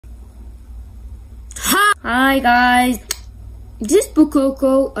Hi guys, this is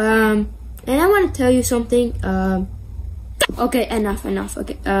Bukoko, and I want to tell you something. Okay, enough.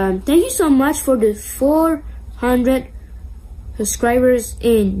 Okay, thank you so much for the 400 subscribers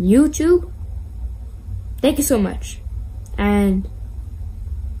in YouTube. Thank you so much. And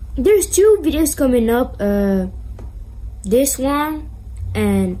there's 2 videos coming up. This one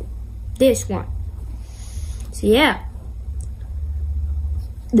and this one. So yeah,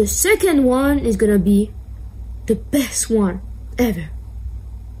 the second one is gonna be the best one ever.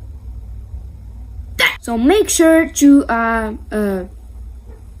 So make sure to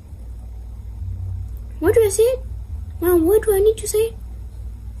what do I say? Well, what do I need to say?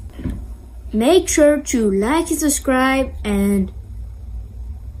 Make sure to like and subscribe, and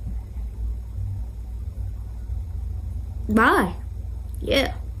bye.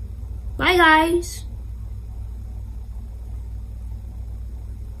 Yeah, bye guys.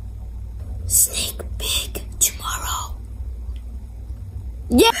 Sneak peek tomorrow.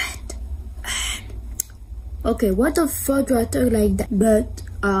 Yeah. Okay, what the fuck do I talk like that? But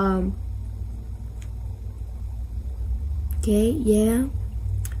okay, yeah.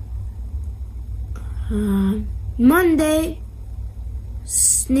 Monday,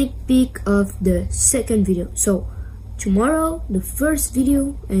 sneak peek of the second video. So tomorrow the first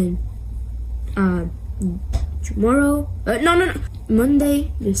video, and tomorrow no,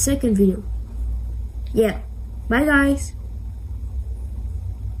 Monday the second video. Yeah, bye guys.